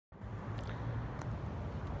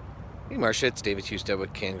Hey Marcia, it's David Houston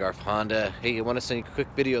with Kangarf Honda. Hey, I want to send you a quick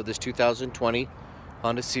video of this 2020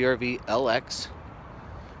 Honda CRV LX.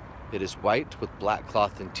 It is white with black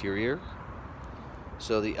cloth interior.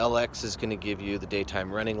 So the LX is going to give you the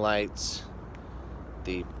daytime running lights,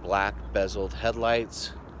 the black bezeled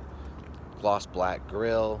headlights, gloss black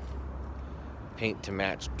grille, paint to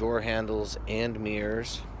match door handles and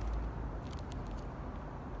mirrors.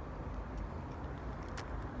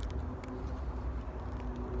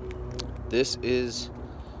 This is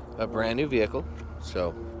a brand new vehicle,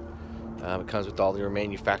 so it comes with all your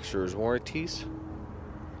manufacturer's warranties.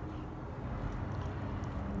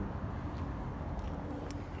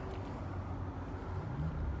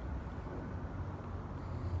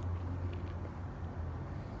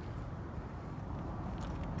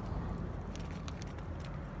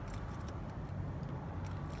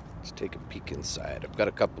 Let's take a peek inside. I've got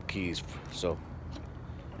a couple keys,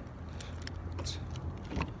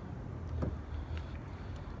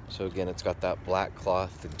 So again, it's got that black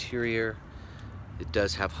cloth interior. It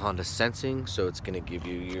does have Honda sensing, so it's going to give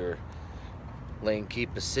you your lane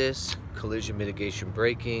keep assist, collision mitigation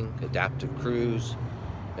braking, adaptive cruise,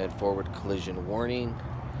 and forward collision warning.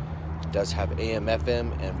 It does have AM,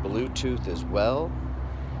 FM, and Bluetooth as well.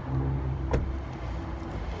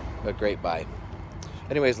 A great buy.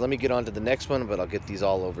 Anyways, let me get on to the next one, but I'll get these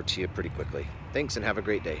all over to you pretty quickly. Thanks and have a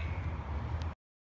great day.